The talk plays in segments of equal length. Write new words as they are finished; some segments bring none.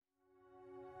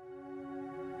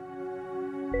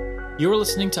You are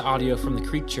listening to audio from the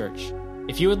Creek Church.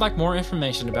 If you would like more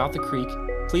information about the Creek,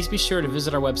 please be sure to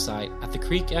visit our website at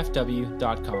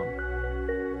thecreekfw.com.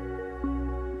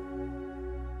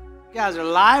 You guys are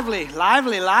lively.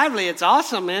 It's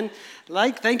awesome, man.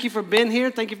 Thank you for being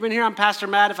here. I'm Pastor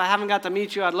Matt. If I haven't got to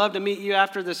meet you, I'd love to meet you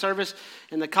after the service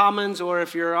in the Commons, or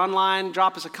if you're online,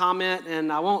 drop us a comment, and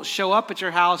I won't show up at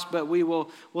your house, but we'll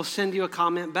send you a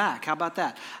comment back. How about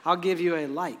that? I'll give you a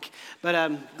like. But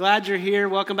I'm glad you're here.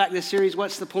 Welcome back to this series,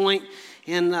 What's the Point?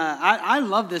 And I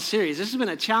love this series. This has been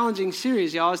a challenging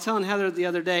series, y'all. I was telling Heather the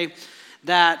other day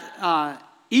that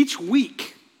each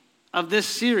week of this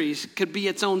series could be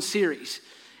its own series.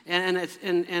 And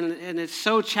it's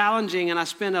so challenging, and I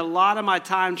spend a lot of my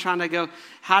time trying to go,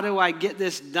 how do I get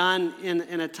this done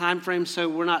in a time frame so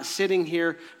we're not sitting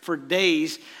here for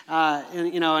days,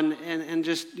 and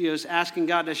just asking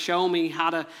God to show me how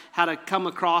to come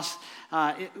across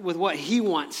with what He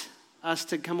wants us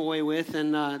to come away with.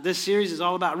 And this series is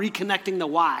all about reconnecting the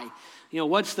why.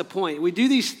 What's the point? We do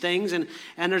these things, and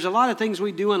there's a lot of things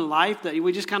we do in life that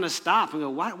we just kind of stop and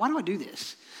go, why do I do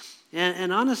this?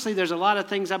 And honestly, there's a lot of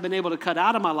things I've been able to cut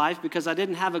out of my life because I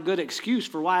didn't have a good excuse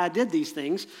for why I did these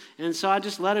things, and so I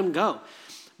just let them go.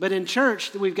 But in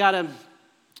church, we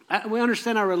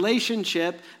understand our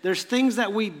relationship. There's things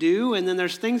that we do, and then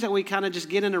there's things that we kind of just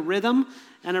get in a rhythm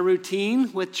and a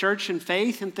routine with church and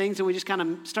faith and things, and we just kind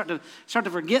of start to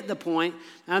forget the point.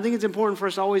 And I think it's important for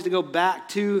us always to go back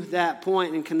to that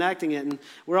point and connecting it. And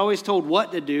we're always told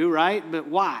what to do, right? But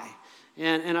why?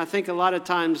 And I think a lot of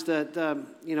times that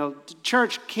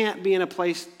church can't be in a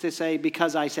place to say,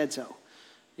 because I said so.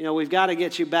 We've got to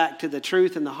get you back to the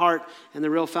truth and the heart and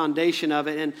the real foundation of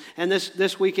it. And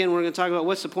this weekend we're going to talk about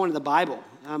what's the point of the Bible.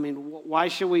 I mean, why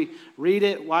should we read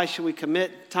it? Why should we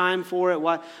commit time for it?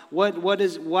 Why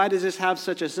does this have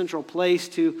such a central place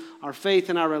to our faith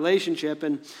and our relationship?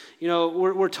 And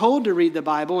we're told to read the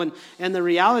Bible, and the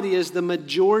reality is the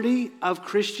majority of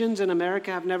Christians in America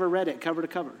have never read it cover to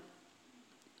cover.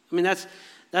 I mean,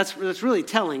 that's really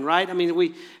telling, right? I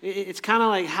mean, it's kind of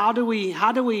like, how do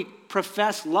we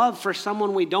profess love for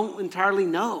someone we don't entirely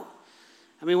know?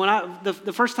 I mean, when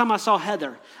the first time I saw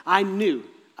Heather, I knew.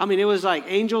 I mean, it was like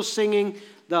angels singing,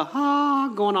 the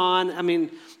going on. I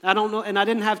mean, I don't know, and I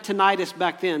didn't have tinnitus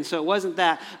back then, so it wasn't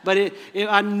that. But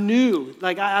I knew.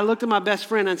 Like, I looked at my best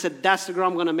friend and said, "That's the girl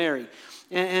I'm going to marry."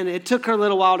 And it took her a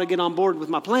little while to get on board with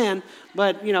my plan,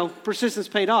 but persistence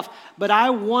paid off. But I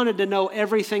wanted to know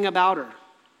everything about her.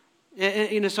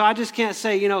 And so I just can't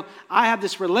say, I have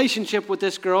this relationship with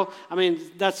this girl. I mean,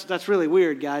 that's really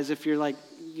weird, guys, if you're like,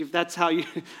 if that's how you,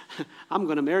 I'm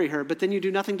going to marry her, but then you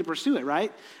do nothing to pursue it,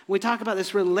 right? We talk about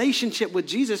this relationship with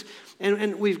Jesus,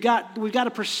 and we've got to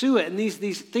pursue it. And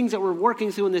these things that we're working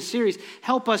through in this series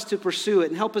help us to pursue it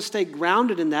and help us stay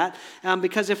grounded in that.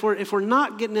 Because if we're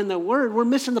not getting in the Word, we're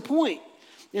missing the point.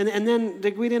 And then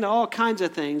they lead into all kinds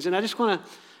of things. And I want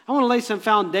to lay some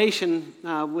foundation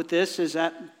with this. Is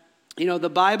that the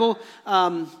Bible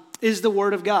is the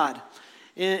Word of God.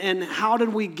 And how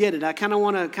did we get it? I kind of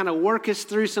want to work us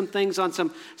through some things on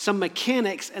some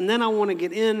mechanics, and then I want to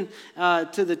get in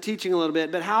to the teaching a little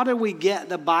bit. But how did we get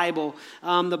the Bible?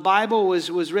 The Bible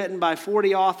was written by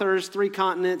 40 authors, 3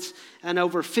 continents, and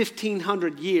over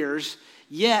 1,500 years,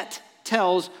 yet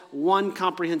tells one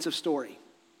comprehensive story.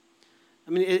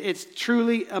 I mean, it's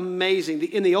truly amazing.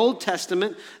 In the Old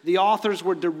Testament, the authors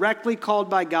were directly called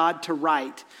by God to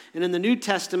write. And in the New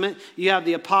Testament, you have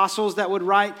the apostles that would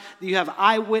write. You have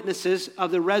eyewitnesses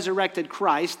of the resurrected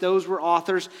Christ. Those were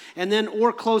authors. And then,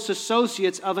 or close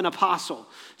associates of an apostle.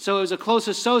 So it was a close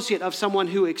associate of someone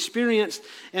who experienced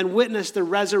and witnessed the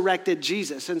resurrected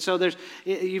Jesus. And so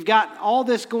you've got all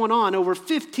this going on over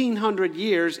 1,500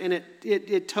 years, and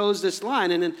it toes this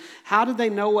line. And then how did they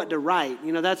know what to write?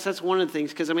 That's one of the things.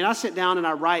 Because I sit down and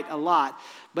I write a lot.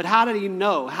 But how do you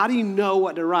know? How do you know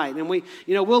what to write? And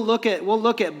we'll look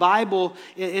at Bible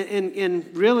in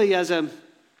really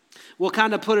we'll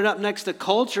kind of put it up next to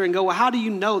culture and go, well, how do you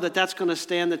know that that's going to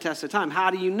stand the test of time? How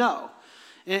do you know?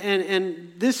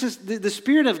 And this is the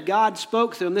Spirit of God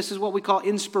spoke through him. This is what we call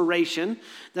inspiration,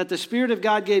 that the Spirit of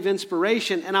God gave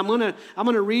inspiration. And I'm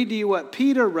gonna read to you what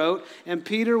Peter wrote. And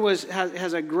Peter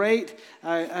has a great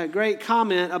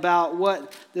comment about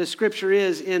what the Scripture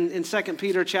is in 2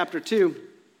 Peter chapter 2.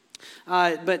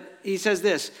 But he says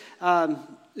this. 2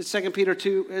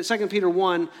 Peter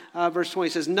 1, verse 20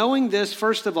 says, knowing this,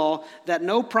 first of all, that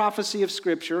no prophecy of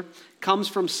Scripture comes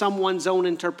from someone's own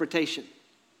interpretation.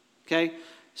 Okay?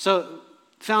 So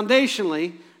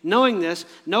foundationally, knowing this,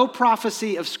 no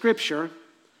prophecy of Scripture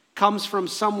comes from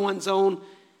someone's own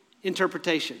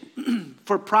interpretation.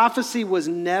 For prophecy was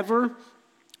never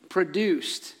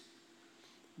produced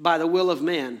by the will of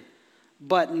man,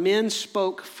 but men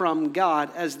spoke from God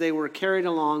as they were carried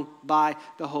along by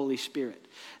the Holy Spirit.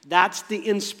 That's the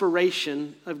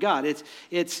inspiration of God.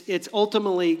 It's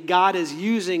ultimately God is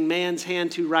using man's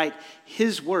hand to write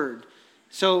his word.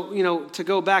 So, to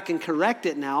go back and correct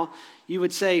it now, you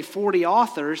would say 40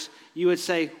 authors, you would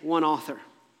say one author.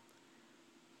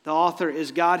 The author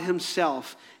is God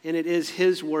himself, and it is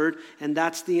his word, and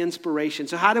that's the inspiration.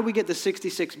 So how did we get the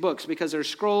 66 books? Because there's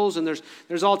scrolls and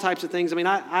there's all types of things. I mean,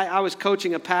 I was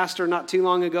coaching a pastor not too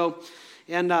long ago,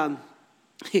 and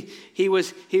he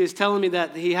was telling me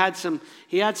that he had some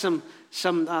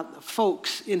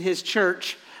folks in his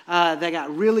church that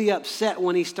got really upset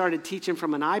when he started teaching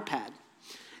from an iPad.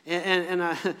 And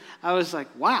I was like,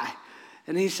 why?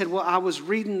 And he said, well, I was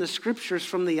reading the scriptures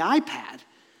from the iPad.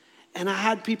 And I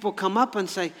had people come up and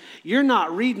say, you're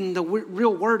not reading the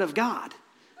real word of God.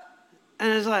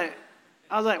 And I was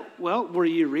like, well, were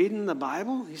you reading the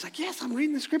Bible? He's like, yes, I'm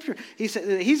reading the scripture. He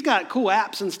said, he's got cool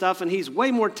apps and stuff, and he's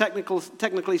way more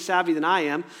technically savvy than I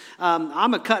am.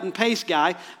 I'm a cut and paste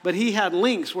guy, but he had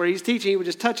links where he's teaching. He would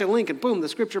just touch a link, and boom, the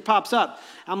scripture pops up.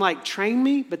 I'm like, train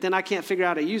me, but then I can't figure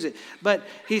out how to use it. But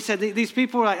he said, these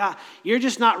people are like, you're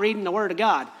just not reading the word of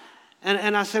God.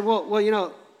 And I said,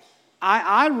 well,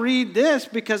 I read this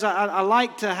because I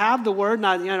like to have the word, and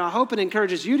I hope it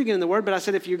encourages you to get in the word. But I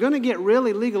said, if you're going to get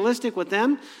really legalistic with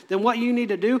them, then what you need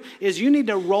to do is you need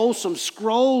to roll some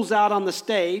scrolls out on the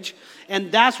stage,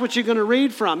 and that's what you're going to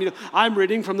read from. I'm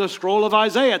reading from the scroll of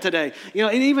Isaiah today.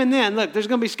 And even then, look, there's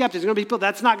going to be skeptics. There's going to be people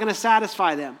that's not going to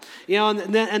satisfy them.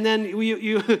 And then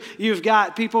you've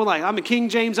got people like, I'm a King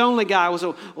James only guy.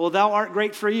 So, well, thou art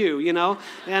great for you.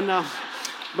 And.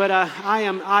 But I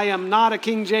am not a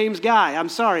King James guy. I'm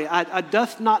sorry. I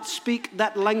doth not speak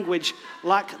that language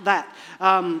like that.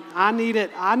 I need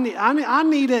it. I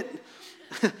need it.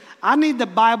 I need the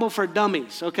Bible for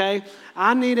dummies, okay?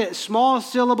 I need it small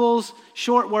syllables,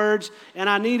 short words, and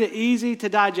I need it easy to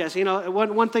digest.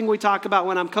 One thing we talk about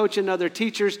when I'm coaching other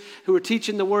teachers who are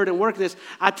teaching the word and work this,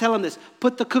 I tell them this,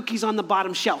 put the cookies on the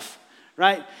bottom shelf.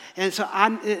 Right? And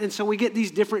so we get these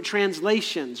different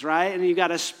translations, right? And you got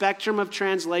a spectrum of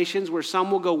translations where some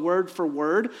will go word for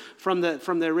word from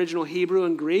the original Hebrew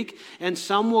and Greek, and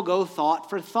some will go thought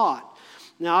for thought.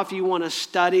 Now, if you want to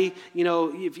study,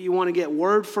 if you want to get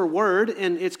word for word,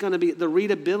 and it's going to be the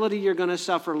readability, you're going to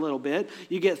suffer a little bit.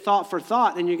 You get thought for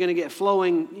thought, and you're going to get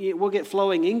flowing. We'll get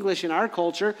flowing English in our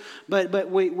culture, but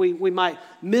we might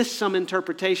miss some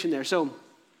interpretation there. So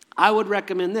I would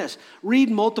recommend this. Read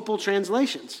multiple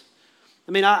translations.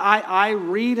 I mean, I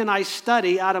read and I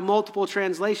study out of multiple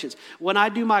translations. When I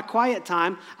do my quiet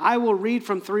time, I will read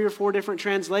from 3 or 4 different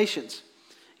translations.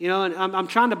 And I'm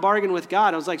trying to bargain with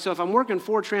God. I was like, so if I'm working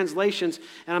 4 translations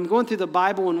and I'm going through the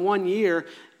Bible in 1 year,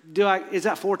 is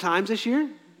that 4 times this year?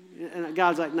 And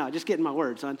God's like, no, just get in my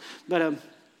word, son.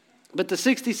 But the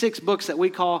 66 books that we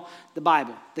call the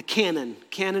Bible, the canon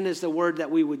is the word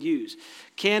that we would use.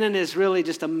 Canon is really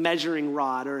just a measuring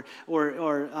rod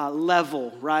or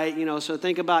level, right? So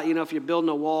think about, if you're building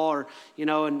a wall or,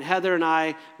 and Heather and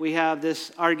I, we have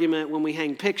this argument when we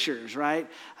hang pictures, right?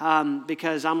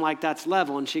 Because I'm like, that's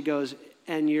level. And she goes,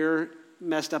 and you're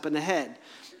messed up in the head.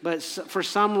 But for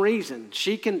some reason,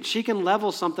 she can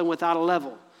level something without a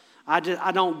level.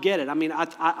 I don't get it. I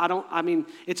mean,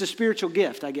 it's a spiritual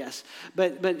gift, I guess.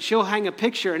 But she'll hang a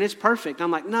picture and it's perfect. I'm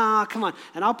like, nah, come on.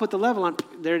 And I'll put the level on.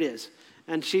 There it is.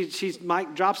 And she's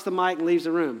drops the mic and leaves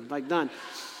the room. Like, done.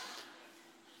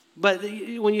 But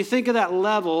when you think of that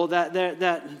level, that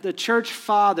the church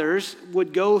fathers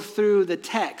would go through the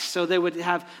text, so they would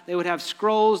have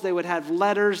scrolls, they would have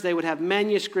letters, they would have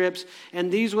manuscripts, and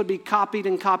these would be copied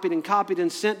and copied and copied and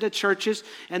sent to churches,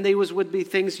 and these would be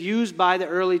things used by the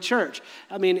early church.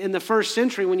 I mean, in the first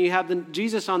century, when you have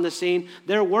Jesus on the scene,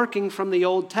 they're working from the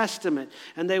Old Testament,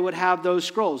 and they would have those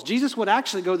scrolls. Jesus would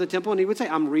actually go to the temple and he would say,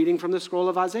 I'm reading from the scroll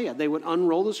of Isaiah. They would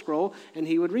unroll the scroll and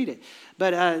he would read it.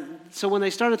 But so when they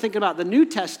started thinking about the New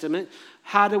Testament,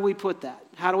 how do we put that?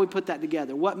 How do we put that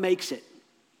together? What makes it?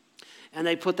 And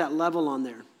they put that level on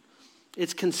there.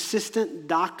 It's consistent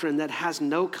doctrine that has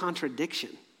no contradiction.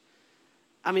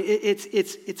 I mean,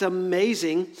 it's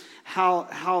amazing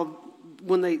how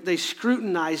when they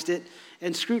scrutinized it,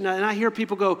 and I hear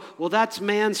people go, well, that's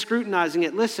man scrutinizing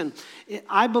it. Listen,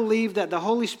 I believe that the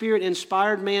Holy Spirit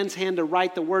inspired man's hand to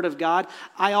write the Word of God.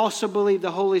 I also believe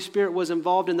the Holy Spirit was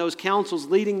involved in those councils,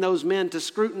 leading those men to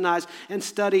scrutinize and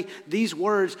study these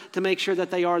words to make sure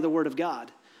that they are the Word of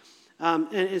God.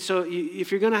 And so if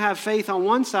you're going to have faith on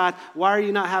one side, why are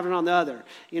you not having it on the other?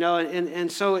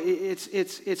 And so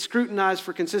it's scrutinized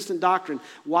for consistent doctrine.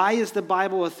 Why is the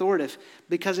Bible authoritative?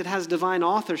 Because it has divine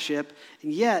authorship.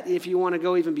 And yet, if you want to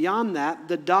go even beyond that,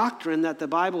 the doctrine that the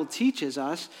Bible teaches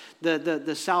us,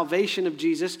 the salvation of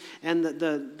Jesus and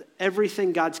the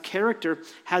everything, God's character,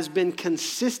 has been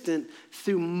consistent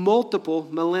through multiple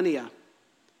millennia.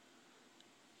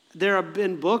 There have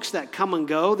been books that come and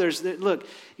go. The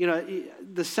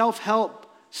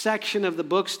self-help section of the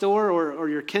bookstore or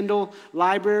your Kindle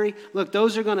library, look,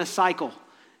 those are going to cycle.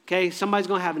 Okay, somebody's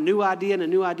going to have a new idea and a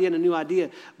new idea and a new idea.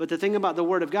 But the thing about the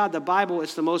Word of God, the Bible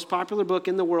is the most popular book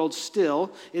in the world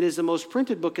still. It is the most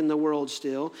printed book in the world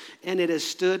still. And it has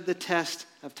stood the test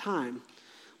of time.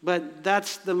 But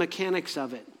that's the mechanics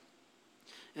of it.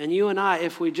 And you and I,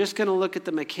 if we're just going to look at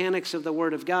the mechanics of the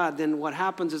Word of God, then what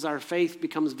happens is our faith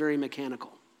becomes very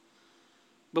mechanical.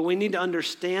 But we need to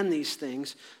understand these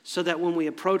things so that when we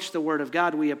approach the Word of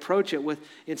God, we approach it with,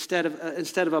 instead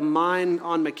of a mind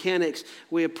on mechanics,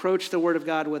 we approach the Word of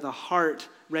God with a heart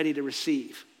ready to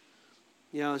receive.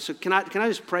 So can I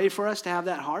just pray for us to have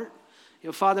that heart?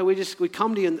 Father, we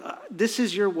come to you, and this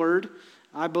is your Word.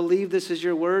 I believe this is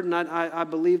your Word, and I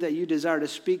believe that you desire to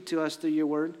speak to us through your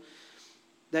Word.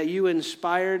 That you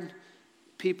inspired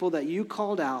people that you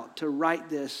called out to write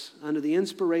this under the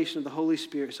inspiration of the Holy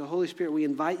Spirit. So Holy Spirit, we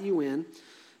invite you in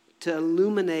to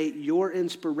illuminate your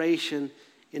inspiration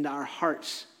into our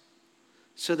hearts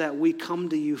so that we come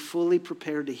to you fully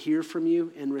prepared to hear from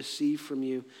you and receive from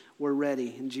you. We're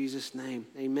ready in Jesus' name.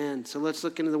 Amen. So let's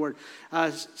look into the Word.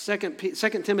 2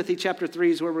 Timothy chapter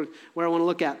 3 is where I want to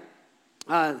look at.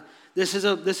 This is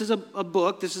a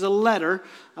book. This is a letter.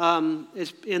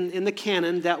 It's in the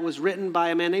canon that was written by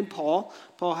a man named Paul.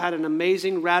 Paul had an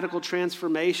amazing radical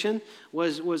transformation.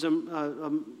 Was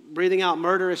breathing out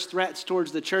murderous threats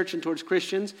towards the church and towards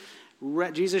Christians.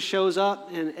 Jesus shows up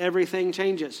and everything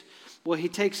changes. Well, he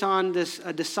takes on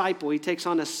a disciple. He takes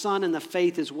on a son in the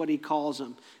faith, is what he calls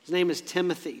him. His name is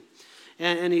Timothy.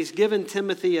 And he's given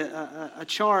Timothy a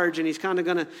charge, and he's going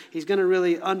to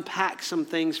really unpack some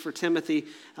things for Timothy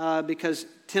because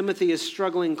Timothy is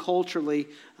struggling culturally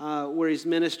where he's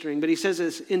ministering. But he says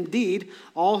this, indeed,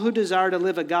 all who desire to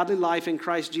live a godly life in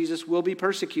Christ Jesus will be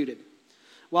persecuted,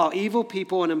 while evil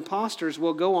people and impostors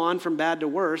will go on from bad to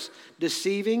worse,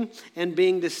 deceiving and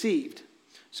being deceived.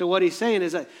 So what he's saying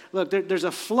is that, look, there's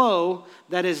a flow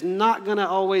that is not going to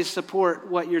always support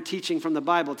what you're teaching from the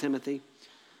Bible, Timothy.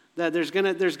 That there's going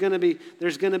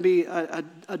to be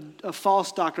a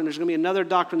false doctrine. There's going to be another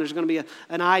doctrine. There's going to be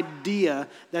an idea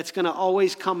that's going to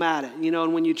always come at it.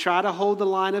 And when you try to hold the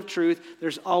line of truth,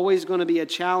 there's always going to be a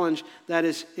challenge that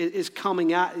is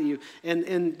coming at you.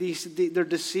 And they're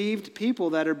deceived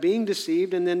people that are being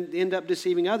deceived and then end up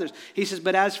deceiving others. He says,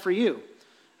 but as for you,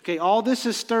 okay, all this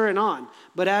is stirring on.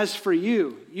 But as for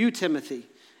you, Timothy,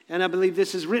 and I believe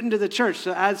this is written to the church.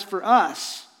 So as for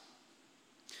us,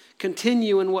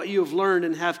 continue in what you have learned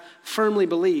and have firmly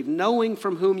believed, knowing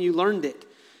from whom you learned it,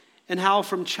 and how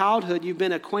from childhood you've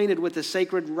been acquainted with the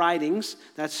sacred writings,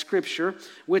 that's Scripture,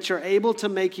 which are able to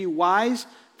make you wise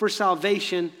for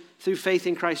salvation through faith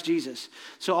in Christ Jesus.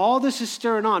 So all this is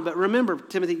stirring on. But remember,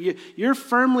 Timothy, you're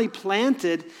firmly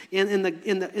planted in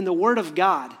the Word of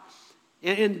God.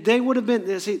 And they would have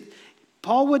been, see,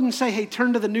 Paul wouldn't say, hey,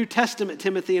 turn to the New Testament,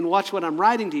 Timothy, and watch what I'm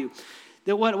writing to you.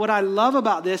 That what I love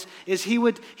about this is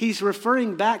he's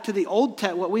referring back to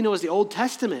what we know as the Old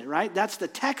Testament, right? That's the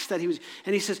text that and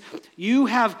he says, you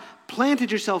have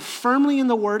planted yourself firmly in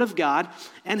the Word of God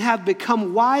and have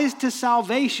become wise to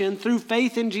salvation through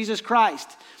faith in Jesus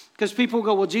Christ. Because people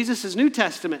go, well, Jesus is New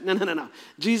Testament. No.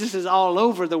 Jesus is all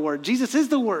over the Word. Jesus is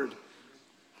the Word.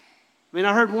 I mean,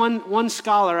 I heard one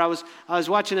scholar, I was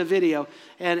watching a video,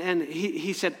 and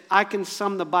he said, I can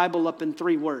sum the Bible up in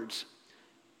 3 words.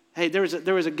 Hey, there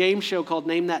was a game show called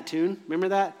Name That Tune. Remember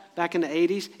that? Back in the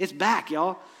 80s? It's back,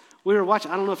 y'all. We were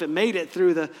watching. I don't know if it made it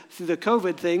through the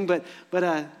COVID thing, but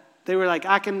they were like,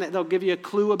 they'll give you a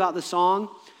clue about the song,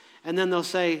 and then they'll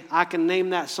say, I can name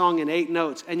that song in 8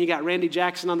 notes. And you got Randy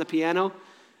Jackson on the piano,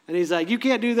 and he's like, you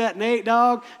can't do that in 8,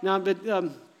 dog. No, but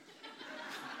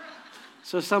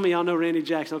so some of y'all know Randy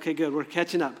Jackson. Okay, good. We're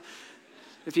catching up.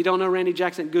 If you don't know Randy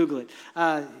Jackson, Google it.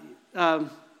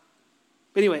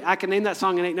 But anyway, I can name that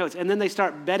song in 8 notes. And then they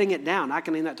start betting it down. I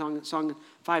can name that song in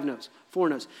 5 notes, 4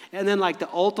 notes. And then like the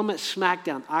ultimate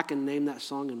smackdown, I can name that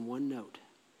song in 1 note.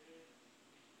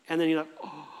 And then you're like,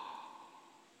 oh.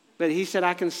 But he said,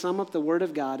 I can sum up the Word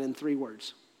of God in 3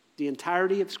 words. The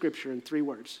entirety of Scripture in 3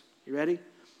 words. You ready?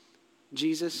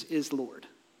 Jesus is Lord.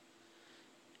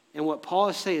 And what Paul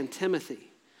is saying,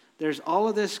 Timothy, there's all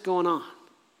of this going on.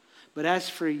 But as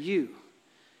for you,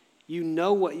 you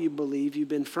know what you believe, you've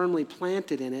been firmly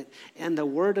planted in it, and the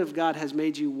word of God has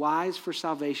made you wise for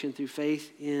salvation through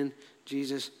faith in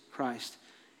Jesus Christ.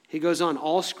 He goes on,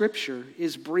 all scripture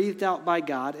is breathed out by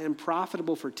God and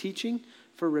profitable for teaching,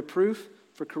 for reproof,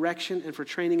 for correction, and for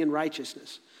training in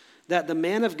righteousness, that the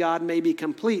man of God may be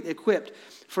complete, equipped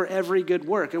for every good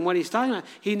work. And what he's talking about,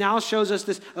 he now shows us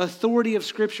this authority of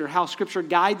Scripture, how Scripture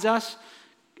guides us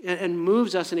and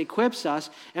moves us and equips us.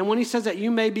 And when he says that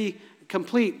you may be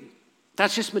complete,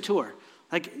 that's just mature.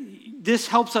 Like, this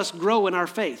helps us grow in our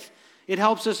faith. It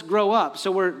helps us grow up.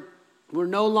 So we're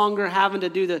no longer having to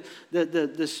do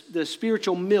the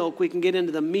spiritual milk. We can get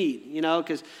into the meat,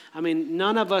 because,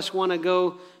 none of us want to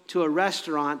go to a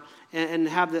restaurant and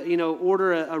have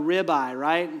order a ribeye,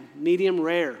 right? Medium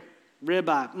rare,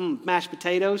 ribeye, mashed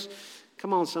potatoes.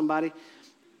 Come on, somebody.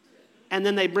 And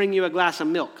then they bring you a glass of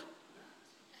milk.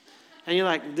 And you're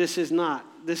like, this is not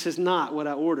what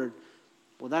I ordered.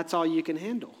 Well, that's all you can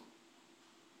handle.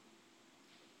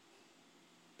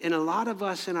 And a lot of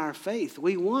us in our faith,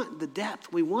 we want the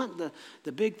depth. We want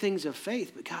the big things of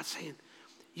faith. But God's saying,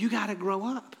 you got to grow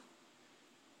up.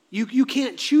 You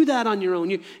can't chew that on your own.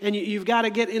 You've got to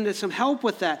get into some help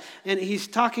with that. And he's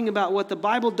talking about what the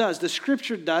Bible does, the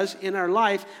Scripture does in our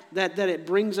life, that it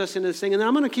brings us into this thing. And then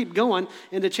I'm going to keep going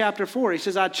into chapter 4. He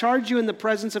says, I charge you in the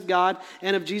presence of God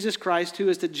and of Jesus Christ, who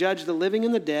is to judge the living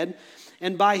and the dead,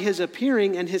 and by his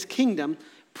appearing and his kingdom,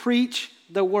 preach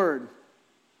the word.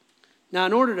 Now,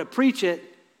 in order to preach it,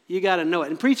 you got to know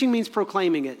it. And preaching means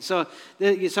proclaiming it. So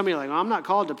some of you are like, well, I'm not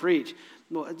called to preach.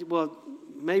 Well,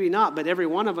 maybe not, but every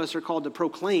one of us are called to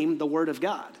proclaim the word of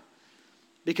God.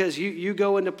 Because you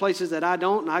go into places that I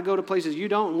don't, and I go to places you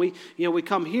don't, and we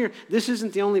come here. This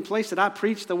isn't the only place that I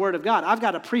preach the word of God. I've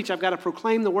got to preach. I've got to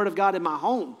proclaim the word of God in my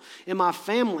home, in my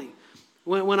family.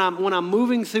 When I'm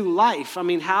moving through life,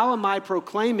 how am I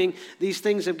proclaiming these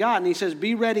things of God? And he says,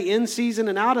 be ready in season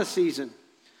and out of season.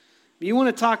 You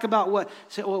want to talk about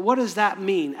what does that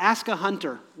mean? Ask a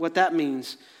hunter what that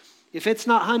means. If it's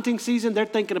not hunting season, they're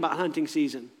thinking about hunting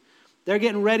season. They're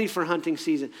getting ready for hunting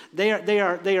season. They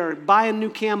are buying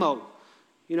new camo.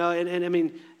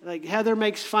 Like Heather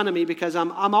makes fun of me because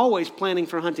I'm always planning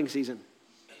for hunting season.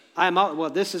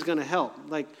 This is going to help.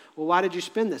 Like, well, why did you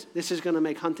spend this? This is going to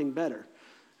make hunting better.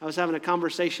 I was having a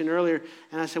conversation earlier,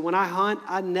 and I said, when I hunt,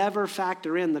 I never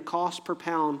factor in the cost per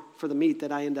pound for the meat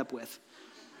that I end up with.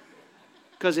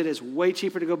 Because it is way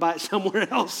cheaper to go buy it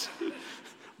somewhere else.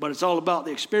 But it's all about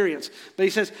the experience. But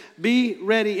he says, be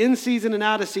ready in season and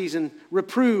out of season,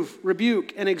 reprove,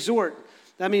 rebuke, and exhort.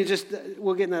 That means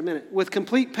we'll get in that in a minute. With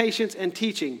complete patience and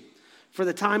teaching. For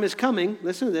the time is coming,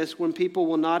 listen to this, when people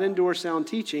will not endure sound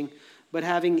teaching, but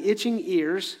having itching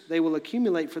ears, they will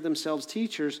accumulate for themselves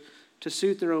teachers to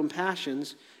suit their own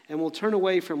passions, and will turn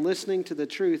away from listening to the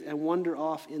truth and wander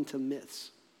off into myths.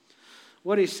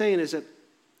 What he's saying is that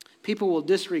people will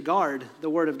disregard the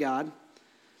word of God,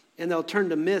 and they'll turn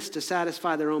to myths to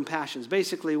satisfy their own passions.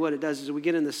 Basically what it does is we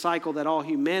get in the cycle that all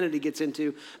humanity gets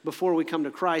into before we come to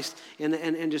Christ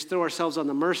and just throw ourselves on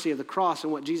the mercy of the cross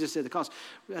and what Jesus did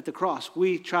at the cross.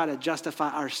 We try to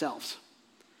justify ourselves.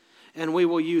 And we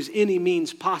will use any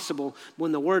means possible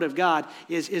when the word of God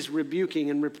is rebuking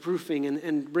and reproofing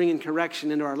and bringing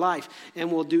correction into our life. And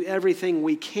we'll do everything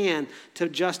we can to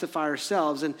justify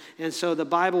ourselves. And so the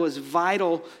Bible is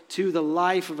vital to the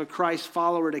life of a Christ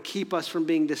follower to keep us from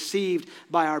being deceived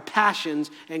by our passions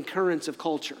and currents of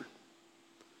culture.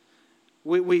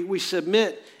 We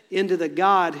submit into the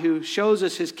God who shows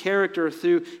us his character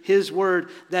through his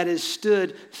word that has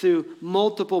stood through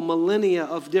multiple millennia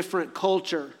of different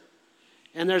culture.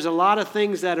 And there's a lot of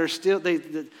things that are still,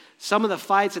 some of the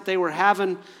fights that they were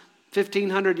having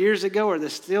 1,500 years ago are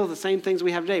still the same things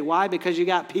we have today. Why? Because you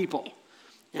got people.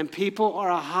 And people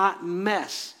are a hot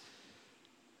mess.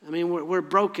 We're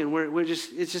broken.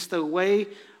 It's just the way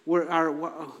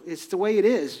it's the way it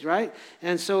is, right?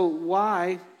 And so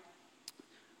why,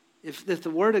 if the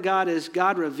word of God is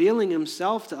God revealing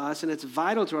himself to us and it's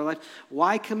vital to our life,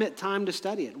 why commit time to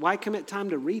study it? Why commit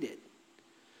time to read it?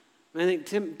 I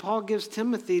think Paul gives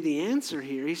Timothy the answer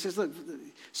here. He says, look,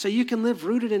 so you can live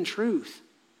rooted in truth.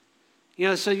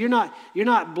 So you're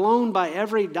not blown by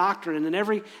every doctrine and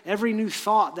every new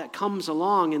thought that comes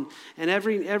along and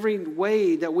every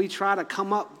way that we try to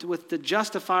come up with to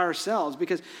justify ourselves,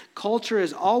 because culture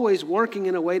is always working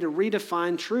in a way to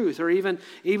redefine truth or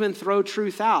even throw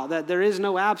truth out, that there is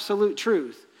no absolute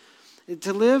truth.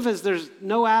 To live as there's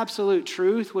no absolute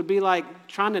truth would be like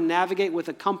trying to navigate with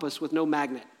a compass with no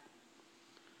magnet.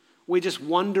 We just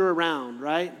wander around,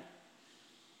 right?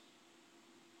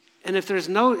 And if there's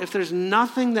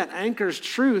nothing that anchors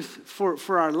truth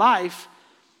for our life,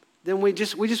 then we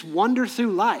just wander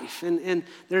through life and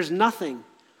there's nothing.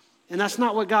 And that's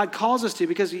not what God calls us to,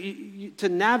 because to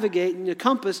navigate and to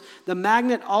compass, the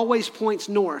magnet always points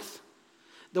north.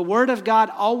 The Word of God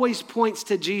always points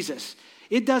to Jesus.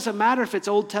 It doesn't matter if it's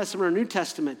Old Testament or New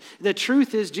Testament. The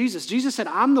truth is Jesus. Jesus said,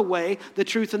 I'm the way, the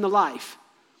truth, and the life.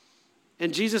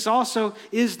 And Jesus also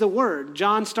is the Word.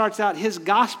 John starts out his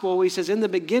gospel. He says, in the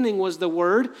beginning was the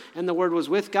Word, and the Word was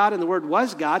with God, and the Word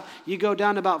was God. You go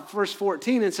down to about verse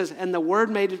 14, and it says, and the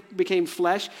Word became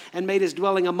flesh and made his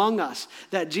dwelling among us.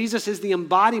 That Jesus is the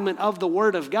embodiment of the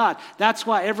Word of God. That's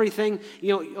why everything,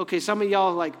 okay, some of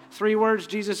y'all like 3 words,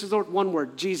 Jesus is the Lord. 1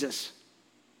 word, Jesus.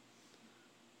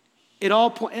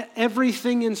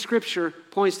 Everything in Scripture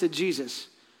points to Jesus.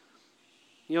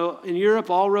 In Europe,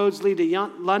 all roads lead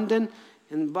to London.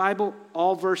 In the Bible,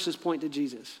 all verses point to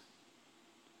Jesus.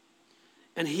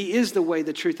 And he is the way,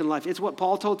 the truth, and life. It's what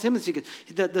Paul told Timothy,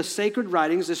 that the sacred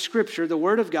writings, the Scripture, the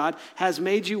Word of God, has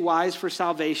made you wise for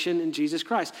salvation in Jesus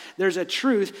Christ. There's a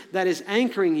truth that is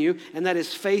anchoring you, and that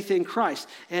is faith in Christ.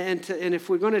 And if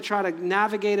we're going to try to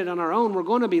navigate it on our own, we're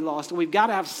going to be lost. And we've got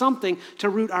to have something to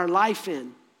root our life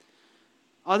in.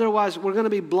 Otherwise, we're going to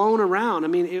be blown around. I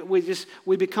mean,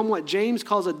 we become what James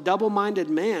calls a double-minded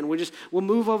man. We'll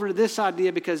move over to this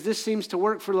idea because this seems to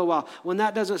work for a little while. When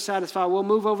that doesn't satisfy, we'll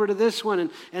move over to this one,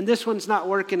 and this one's not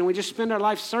working. And we just spend our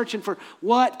life searching for,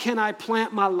 what can I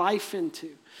plant my life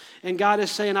into? And God is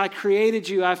saying, I created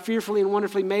you. I fearfully and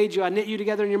wonderfully made you. I knit you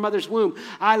together in your mother's womb.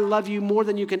 I love you more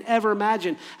than you can ever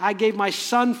imagine. I gave my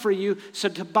son for you, so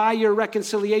to buy your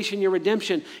reconciliation, your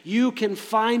redemption, you can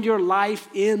find your life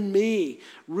in me,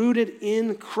 rooted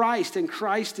in Christ, and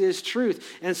Christ is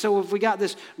truth. And so if we got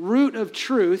this root of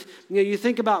truth, you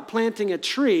think about planting a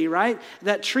tree, right?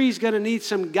 That tree's going to need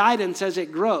some guidance as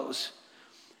it grows.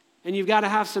 And you've got to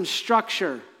have some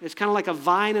structure. It's kind of like a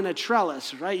vine and a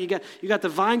trellis, right? You got the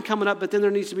vine coming up, but then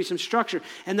there needs to be some structure.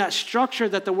 And that structure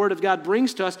that the Word of God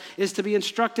brings to us is to be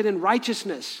instructed in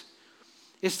righteousness.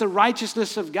 It's the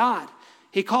righteousness of God.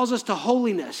 He calls us to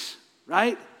holiness,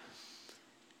 right?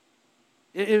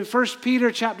 In 1 Peter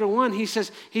chapter 1, he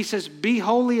says, be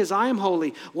holy as I am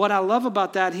holy. What I love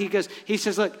about that, he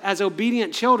says, look, as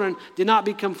obedient children, do not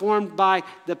be conformed by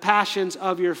the passions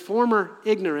of your former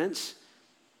ignorance,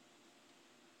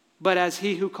 but as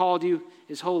he who called you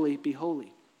is holy, be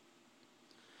holy.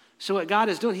 So what God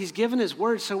is doing, he's given his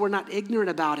word so we're not ignorant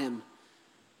about him.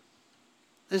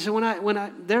 And so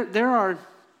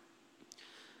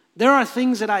there are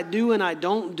things that I do and I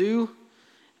don't do,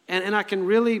 and I can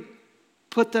really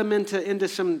put them into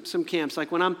some camps.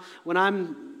 Like when I'm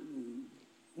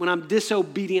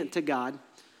disobedient to God,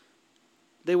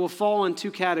 they will fall in 2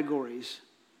 categories.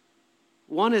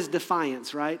 One is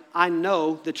defiance, right? I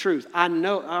know the truth.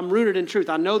 I'm rooted in truth.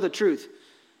 I know the truth.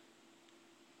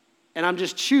 And I'm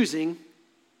just choosing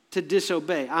to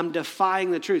disobey. I'm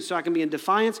defying the truth. So I can be in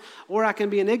defiance or I can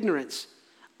be in ignorance.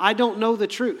 I don't know the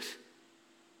truth.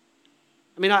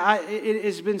 I mean,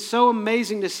 it's been so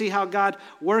amazing to see how God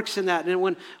works in that. And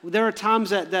when there are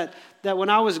times that when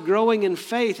I was growing in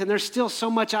faith, and there's still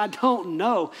so much I don't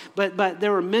know, but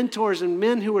there were mentors and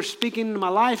men who were speaking into my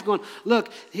life going, look,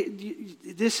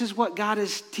 this is what God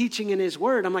is teaching in his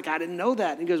word. I'm like, I didn't know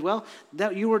that. And he goes, well,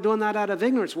 you were doing that out of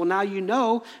ignorance. Well, now you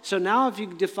know. So now if you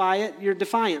defy it, you're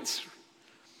defiance.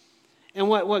 And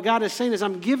what God is saying is,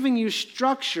 I'm giving you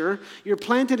structure. You're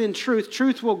planted in truth.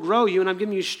 Truth will grow you. And I'm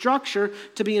giving you structure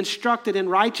to be instructed in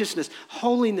righteousness,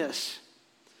 holiness.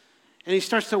 And he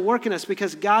starts to work in us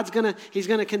because he's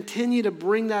going to continue to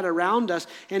bring that around us.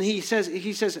 And he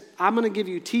says, I'm going to give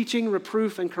you teaching,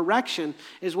 reproof, and correction,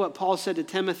 is what Paul said to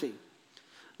Timothy.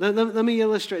 Let me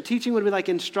illustrate. Teaching would be like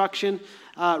instruction.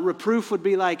 Reproof would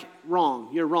be like wrong.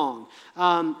 You're wrong.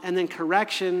 And then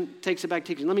correction takes it back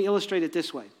to teaching. Let me illustrate it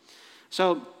this way.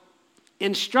 So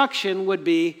instruction would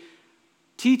be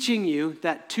teaching you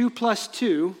that 2 +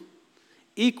 2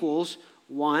 equals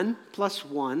 1 +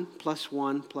 1 +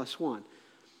 1 + 1.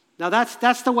 Now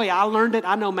that's the way I learned it.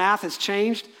 I know math has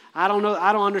changed. I don't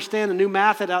understand the new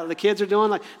math that the kids are doing.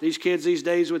 Like these kids these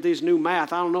days with these new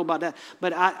math. I don't know about that.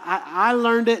 But I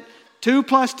learned it. 2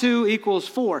 + 2 equals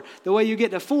 4. The way you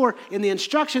get to 4 in the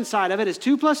instruction side of it is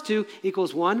 2 + 2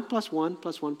 equals 1 + 1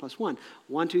 + 1 + 1.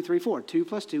 1, 2, 3, 4. 2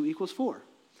 + 2 equals 4.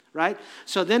 Right?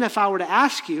 So then if I were to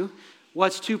ask you,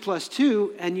 what's 2 +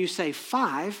 2? And you say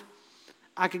 5,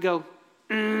 I could go,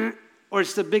 or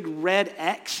it's the big red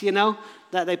X,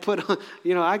 that they put on.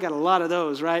 I got a lot of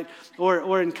those, right?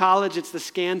 Or in college, it's the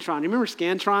Scantron. You remember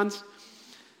Scantrons?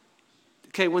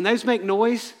 Okay, when those make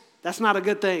noise, that's not a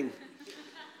good thing.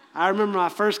 I remember my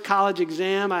first college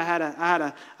exam. I had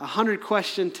a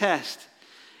 100-question test.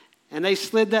 And they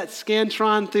slid that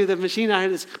Scantron through the machine. I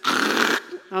heard this. I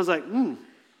was like, what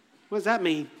does that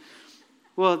mean?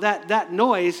 Well, that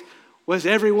noise was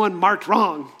everyone marked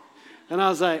wrong. And I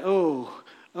was like, oh.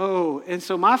 And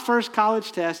so my first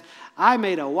college test, I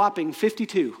made a whopping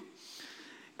 52.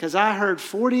 Because I heard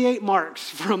 48 marks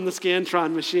from the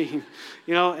Scantron machine.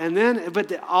 And then,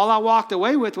 all I walked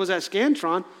away with was that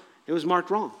Scantron. It was marked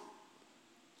wrong.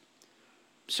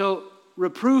 So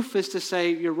reproof is to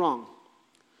say you're wrong.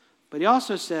 But he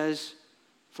also says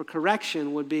for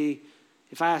correction would be,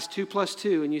 if I ask 2 plus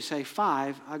 2 and you say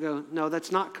 5, I go, no,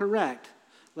 that's not correct.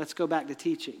 Let's go back to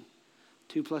teaching.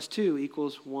 2 plus 2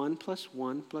 equals 1 plus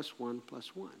 1 plus 1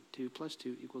 plus 1. 2 plus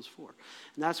 2 equals 4.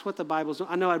 And that's what the Bible's,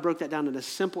 I know I broke that down into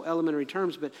simple elementary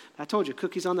terms, but I told you,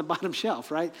 cookies on the bottom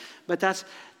shelf, right? But that's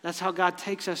how God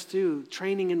takes us through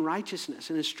training in righteousness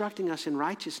and instructing us in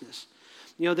righteousness.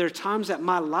 There are times that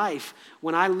my life,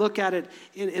 when I look at it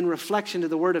in reflection to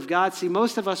the Word of God, see,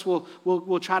 most of us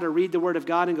will try to read the Word of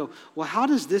God and go, well, how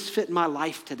does this fit in my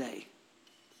life today?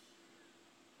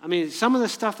 I mean, some of the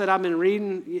stuff that I've been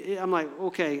reading, I'm like,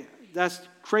 okay, that's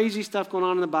crazy stuff going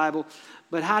on in the Bible.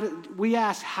 But we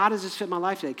ask, how does this fit my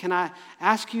life today? Can I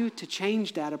ask you to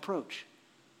change that approach?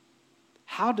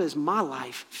 How does my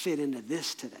life fit into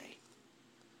this today?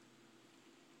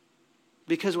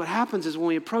 Because what happens is when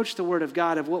we approach the Word of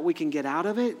God of what we can get out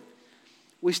of it,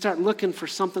 we start looking for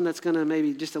something that's going to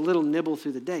maybe just a little nibble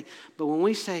through the day. But when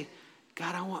we say,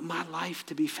 God, I want my life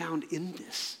to be found in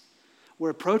this, we're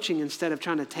approaching, instead of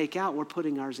trying to take out, we're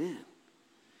putting ours in.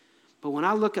 But when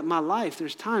I look at my life,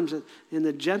 there's times that in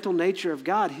the gentle nature of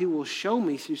God, He will show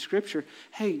me through Scripture,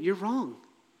 hey, you're wrong.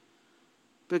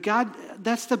 But God,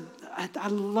 I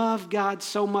love God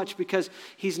so much because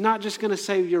He's not just going to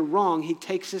say you're wrong. He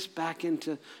takes us back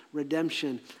into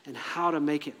redemption and how to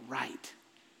make it right.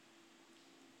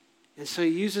 And so He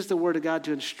uses the Word of God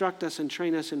to instruct us and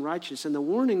train us in righteousness. And the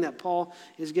warning that Paul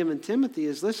is giving Timothy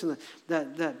is, listen,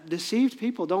 that deceived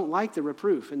people don't like the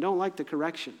reproof and don't like the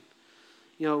correction.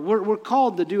 We're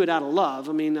called to do it out of love.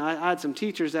 I mean, I had some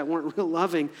teachers that weren't real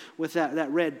loving with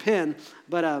that red pen,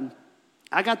 but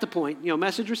I got the point,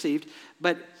 message received,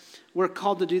 but we're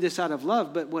called to do this out of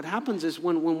love. But what happens is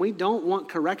when we don't want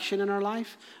correction in our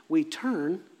life, we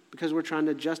turn, because we're trying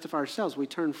to justify ourselves, we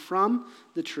turn from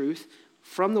the truth,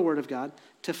 from the Word of God,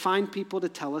 to find people to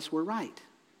tell us we're right.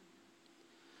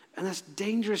 And that's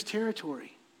dangerous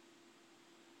territory.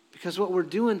 Because what we're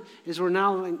doing is we're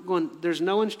now going, there's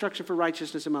no instruction for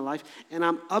righteousness in my life, and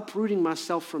I'm uprooting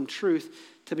myself from truth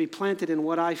to be planted in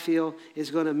what I feel is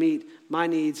going to meet my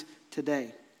needs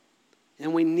today.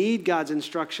 And we need God's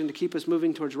instruction to keep us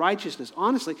moving towards righteousness.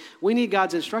 Honestly, we need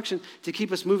God's instruction to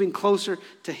keep us moving closer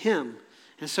to Him.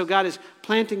 And so God is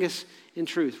planting us in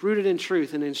truth, rooted in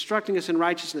truth, and instructing us in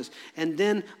righteousness. And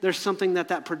then there's something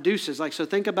that produces. So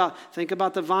think about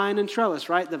the vine and trellis,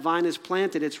 right? The vine is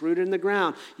planted, it's rooted in the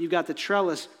ground. You've got the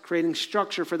trellis creating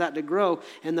structure for that to grow,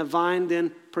 and the vine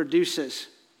then produces.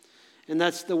 And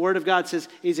that's the Word of God says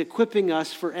He's equipping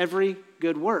us for every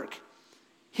good work.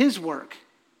 His work.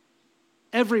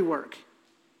 Every work.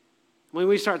 When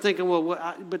we start thinking,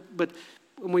 but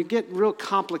when we get real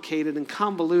complicated and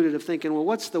convoluted of thinking, well,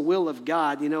 what's the will of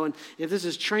God? And if this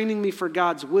is training me for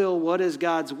God's will, what is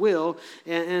God's will?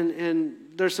 And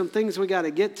there's some things we got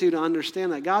to get to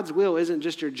understand that God's will isn't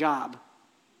just your job.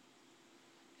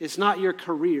 It's not your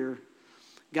career.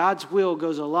 God's will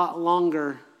goes a lot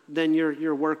longer than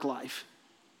your work life.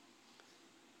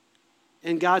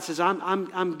 And God says,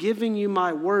 I'm giving you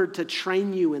my word to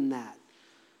train you in that.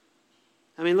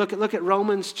 I mean, look at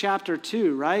Romans chapter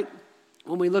 2, right?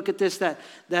 When we look at this, that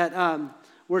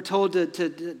we're told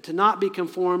to not be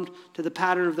conformed to the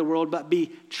pattern of the world, but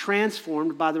be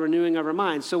transformed by the renewing of our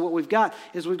minds. So what we've got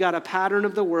is we've got a pattern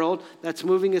of the world that's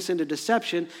moving us into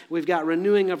deception. We've got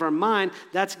renewing of our mind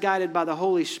that's guided by the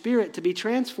Holy Spirit to be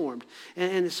transformed.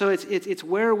 And so it's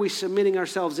where are we submitting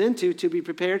ourselves into to be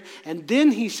prepared. And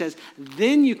then he says,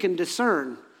 then you can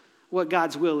discern what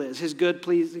God's will is, His good,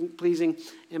 pleasing,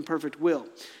 and perfect will.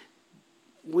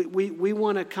 We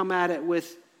want to come at it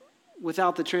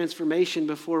without the transformation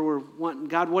before we're wanting,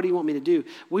 God, what do you want me to do?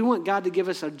 We want God to give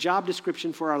us a job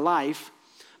description for our life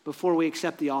before we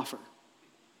accept the offer.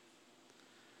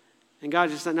 And God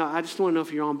just said, no, I just want to know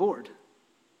if you're on board.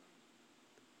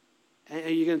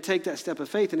 And you're going to take that step of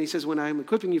faith. And He says, when I'm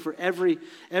equipping you for every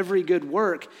good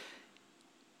work,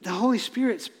 the Holy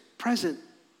Spirit's present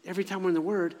every time we're in the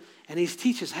Word, and He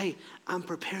teaches, hey, I'm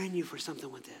preparing you for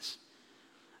something with this.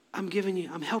 I'm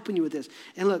helping you with this.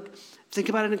 And look, think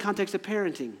about it in context of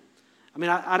parenting. I mean,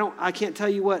 I can't tell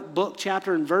you what book,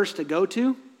 chapter, and verse to go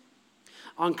to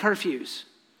on curfews,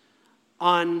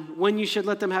 on when you should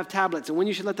let them have tablets and when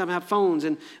you should let them have phones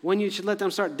and when you should let them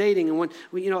start dating. And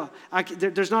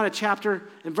there's not a chapter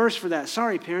and verse for that.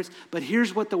 Sorry, parents, but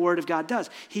here's what the Word of God does.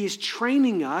 He is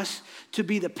training us to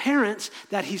be the parents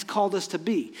that He's called us to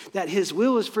be, that His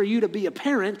will is for you to be a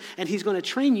parent, and He's going to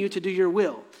train you to do your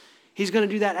will. He's going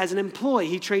to do that as an employee.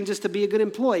 He trains us to be a good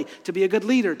employee, to be a good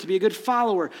leader, to be a good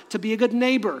follower, to be a good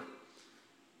neighbor.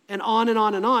 And on and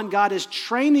on and on. God is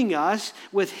training us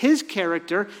with His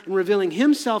character and revealing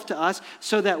Himself to us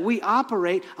so that we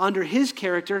operate under His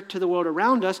character to the world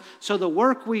around us. So the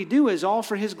work we do is all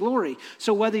for His glory.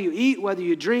 So whether you eat, whether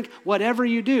you drink, whatever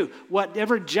you do,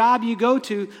 whatever job you go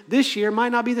to this year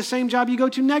might not be the same job you go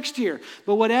to next year.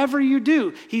 But whatever you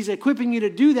do, He's equipping you to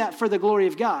do that for the glory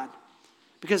of God.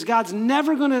 Because God's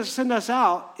never going to send us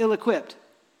out ill-equipped.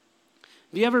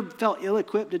 Have you ever felt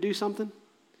ill-equipped to do something?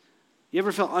 You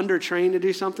ever felt undertrained to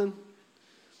do something?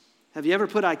 Have you ever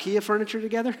put IKEA furniture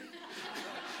together?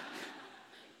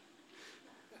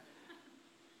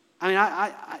 I mean,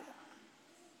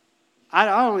 I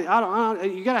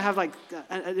don't. You got to have like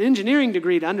an engineering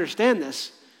degree to understand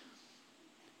this.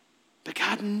 But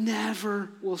God never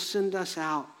will send us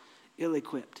out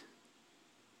ill-equipped.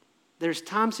 There's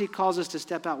times He calls us to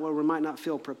step out where we might not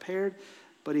feel prepared,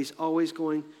 but He's always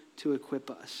going to equip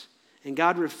us. And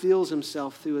God reveals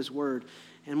Himself through His Word.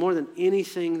 And more than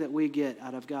anything that we get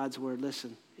out of God's Word,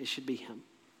 listen, it should be Him.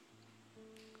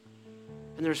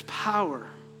 And there's power.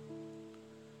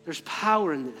 There's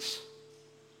power in this.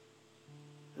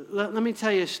 Let me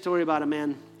tell you a story about a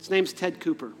man. His name's Ted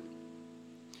Cooper.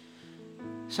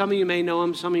 Some of you may know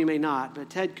him, some of you may not.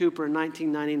 But Ted Cooper in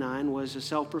 1999 was a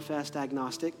self-professed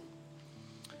agnostic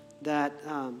that...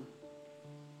 I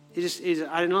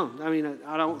don't know. I mean,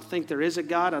 I don't think there is a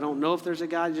God. I don't know if there's a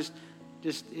God.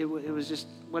 It was just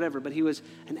whatever. But he was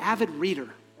an avid reader.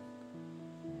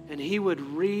 And he would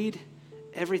read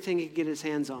everything he could get his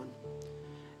hands on.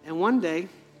 And one day,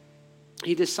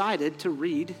 he decided to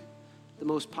read the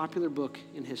most popular book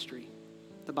in history,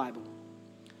 the Bible.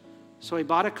 So he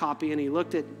bought a copy and he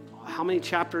looked at how many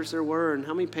chapters there were and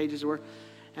how many pages there were.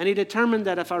 And he determined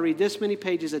that if I read this many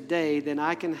pages a day, then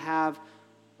I can have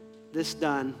this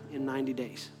done in 90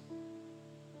 days.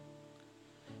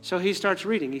 So he starts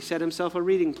reading. He set himself a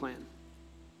reading plan.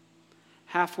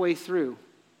 Halfway through,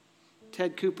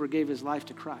 Ted Cooper gave his life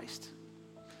to Christ.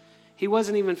 He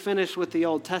wasn't even finished with the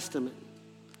Old Testament.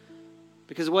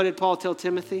 Because what did Paul tell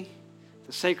Timothy?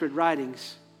 The sacred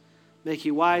writings make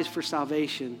you wise for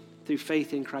salvation through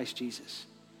faith in Christ Jesus.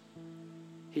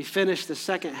 He finished the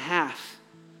second half,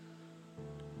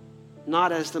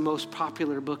 not as the most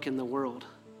popular book in the world,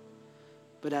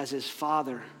 but as his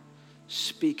Father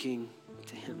speaking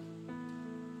to him.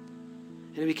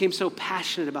 And he became so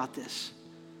passionate about this.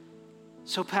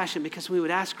 So passionate because we would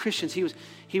ask Christians,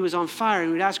 he was on fire, and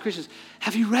we would ask Christians,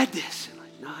 have you read this? And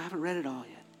like, no, I haven't read it all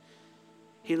yet.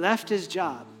 He left his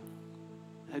job,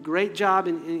 a great job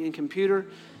in computer,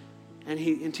 and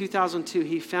in 2002,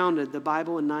 he founded the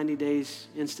Bible in 90 Days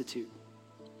Institute.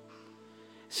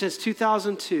 Since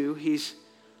 2002, he's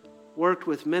worked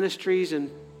with ministries and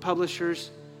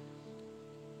publishers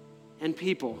and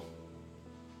people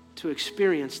to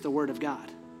experience the Word of God.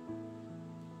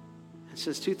 And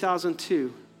since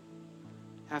 2002,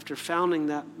 after founding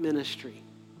that ministry,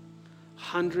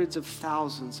 hundreds of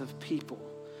thousands of people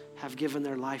have given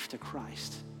their life to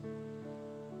Christ.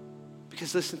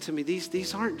 Because listen to me,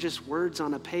 these aren't just words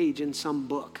on a page in some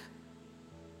book.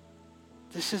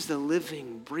 This is the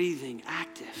living, breathing,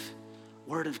 active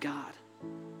Word of God.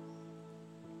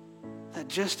 That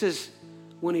just as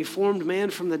when He formed man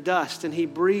from the dust and He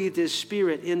breathed His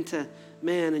Spirit into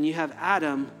man, and you have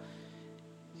Adam,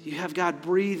 you have God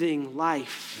breathing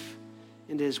life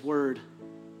into His Word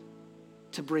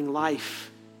to bring life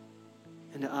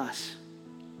into us.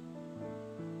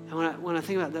 And when I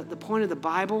think about the point of the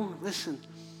Bible, listen,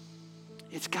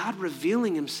 it's God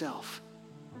revealing Himself,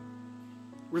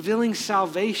 revealing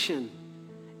salvation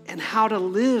and how to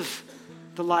live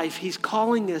the life He's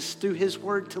calling us through His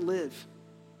Word to live.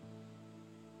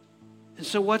 And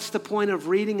so what's the point of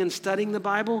reading and studying the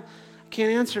Bible? I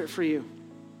can't answer it for you.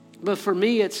 But for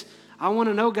me, it's I want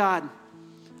to know God.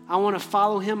 I want to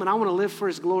follow Him, and I want to live for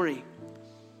His glory.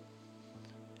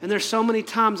 And there's so many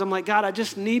times I'm like, God, I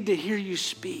just need to hear You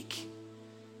speak.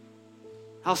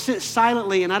 I'll sit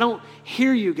silently and I don't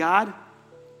hear You, God.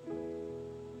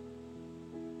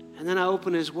 And then I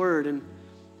open His Word, and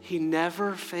He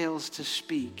never fails to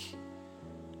speak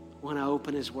when I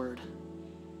open His Word.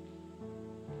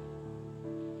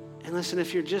 And listen,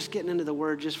 if you're just getting into the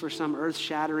word just for some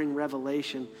earth-shattering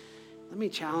revelation, let me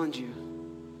challenge you.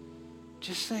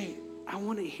 Just say, I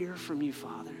want to hear from you,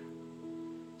 Father.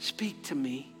 Speak to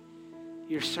me.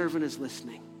 Your servant is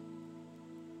listening.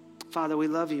 Father, we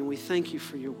love you and we thank you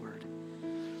for your word.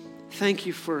 Thank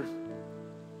you for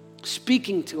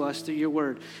speaking to us through your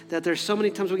word. That there's so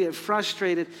many times we get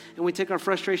frustrated and we take our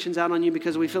frustrations out on you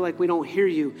because we feel like we don't hear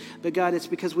you. But God, it's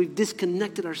because we've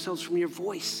disconnected ourselves from your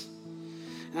voice.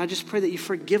 And I just pray that you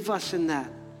forgive us in that.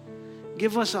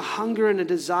 Give us a hunger and a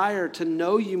desire to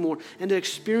know you more and to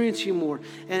experience you more.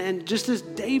 And just as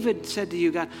David said to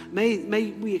you, God,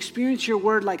 may we experience your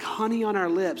word like honey on our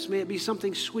lips. May it be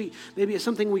something sweet. Maybe it's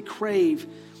something we crave,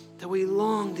 that we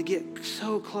long to get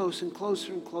so close and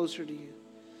closer and closer to you.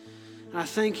 And I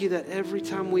thank you that every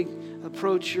time we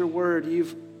approach your word, you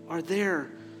are there,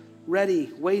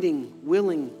 ready, waiting,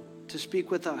 willing to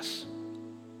speak with us.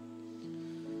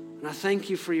 And I thank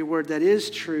you for your word that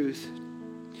is truth,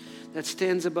 that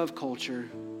stands above culture,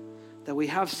 that we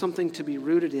have something to be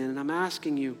rooted in. And I'm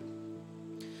asking you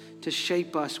to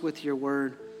shape us with your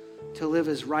word, to live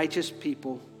as righteous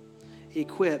people,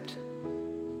 equipped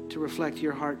to reflect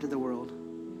your heart to the world.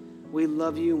 We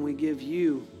love you and we give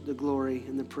you the glory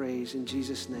and the praise in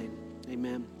Jesus' name.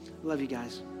 Amen. Love you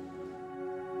guys.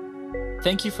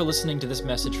 Thank you for listening to this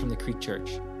message from the Creek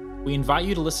Church. We invite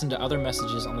you to listen to other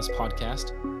messages on this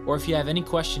podcast, or if you have any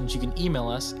questions, you can email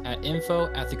us at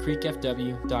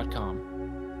info@thecreekfw.com.